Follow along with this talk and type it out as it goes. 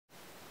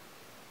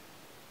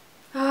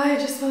Oh, it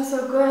just smells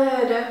so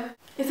good.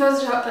 It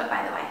smells of chocolate,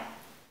 by the way.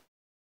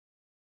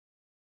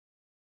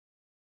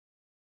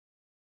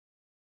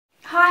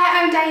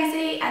 Hi, I'm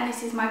Daisy and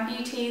this is my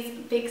Beauty's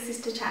Big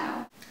Sister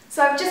channel.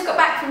 So I've just got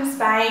back from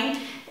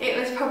Spain. It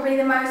was probably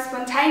the most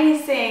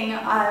spontaneous thing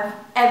I've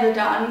ever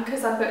done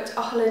because I booked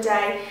a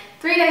holiday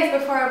 3 days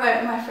before I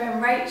went with my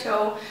friend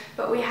Rachel,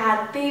 but we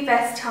had the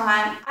best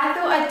time. I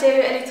thought I'd do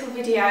a little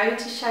video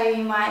to show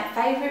you my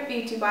favourite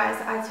beauty buys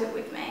that I took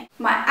with me.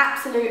 My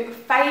absolute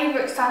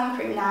favourite sun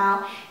cream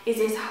now is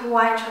this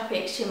Hawaii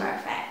Tropic Shimmer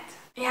Effect.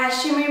 It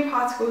has shimmering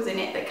particles in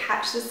it that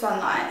catch the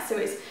sunlight, so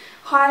it's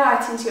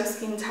highlighting to your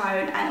skin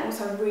tone and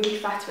also really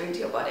flattering to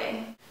your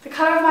body. The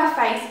colour of my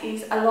face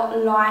is a lot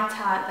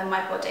lighter than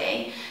my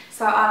body,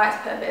 so I like to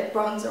put a bit of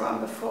bronzer on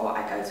before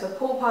I go to a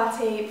pool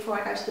party, before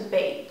I go to the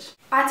beach.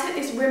 I took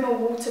this Rimmel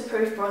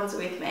waterproof bronzer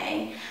with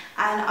me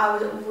and I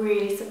was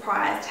really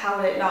surprised how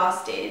well it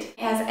lasted. It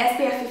has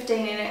SPF 15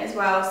 in it as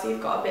well, so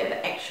you've got a bit of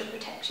extra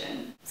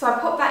protection. So I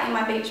popped that in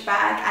my beach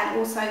bag, and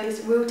also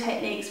this Real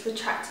Techniques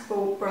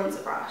retractable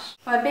bronzer brush.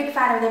 I'm a big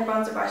fan of their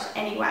bronzer brush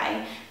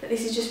anyway, but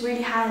this is just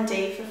really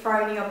handy for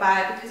throwing in your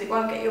bag because it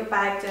won't get your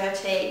bag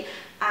dirty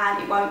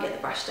and it won't get the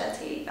brush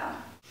dirty either.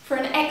 For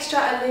an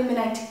extra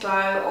illuminated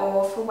glow,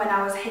 or for when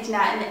I was heading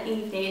out in the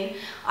evening,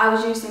 I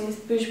was using this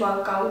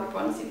Bourjois Gold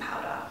bronzing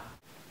powder.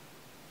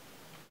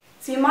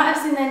 So you might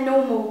have seen their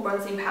normal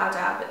bronzing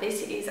powder, but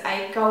this is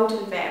a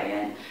golden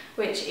variant,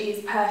 which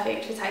is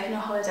perfect for taking a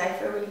holiday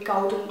for a really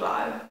golden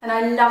glow. And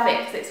I love it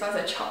because it smells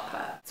like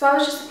chocolate. So I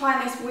was just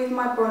applying this with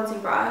my bronzing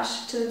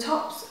brush to the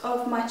tops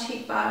of my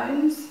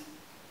cheekbones,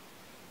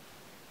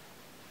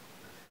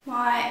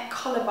 my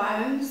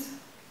collarbones,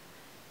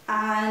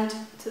 and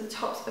to the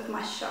tops of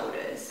my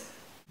shoulders.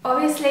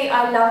 Obviously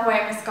I love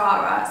wearing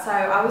mascara, so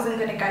I wasn't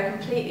going to go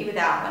completely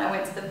without when I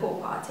went to the pool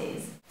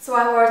parties. So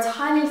I wore a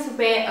tiny little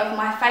bit of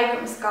my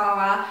favourite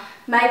mascara,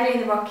 Maybelline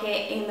The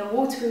Rocket in the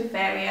waterproof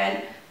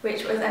variant,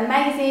 which was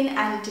amazing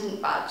and didn't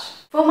budge.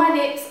 For my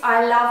lips,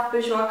 I love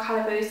Bourjois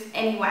Colour Boost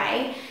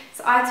anyway,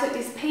 so I took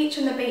this Peach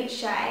on the Beach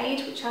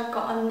shade, which I've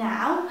got on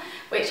now,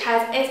 which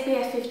has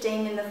SPF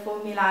 15 in the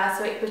formula,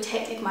 so it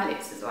protected my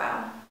lips as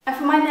well. And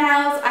for my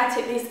nails, I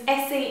took this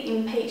Essie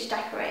in Peach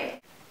Daiquiri.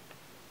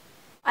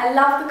 I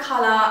love the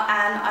colour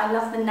and I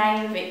love the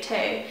name of it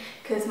too,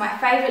 because my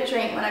favourite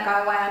drink when I go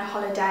away on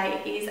holiday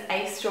is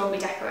a strawberry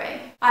daiquiri.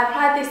 I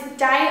applied this the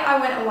day I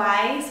went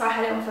away, so I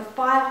had it on for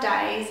 5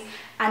 days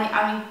and it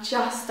only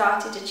just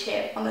started to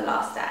chip on the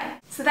last day.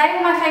 So they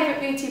were my favourite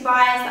beauty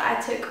buys that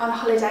I took on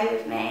holiday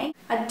with me.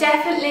 I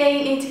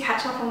definitely need to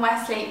catch up on my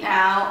sleep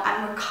now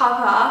and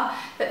recover,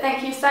 but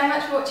thank you so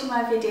much for watching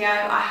my video.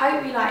 I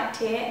hope you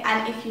liked it,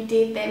 and if you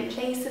did then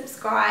please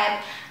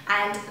subscribe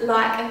and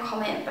like and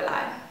comment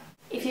below.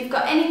 If you've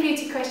got any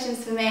beauty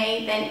questions for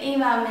me, then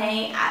email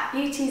me at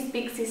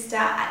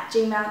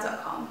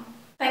beautiesbigsister@gmail.com.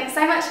 Thanks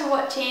so much for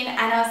watching,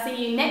 and I'll see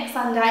you next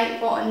Sunday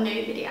for a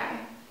new video.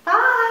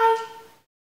 Bye!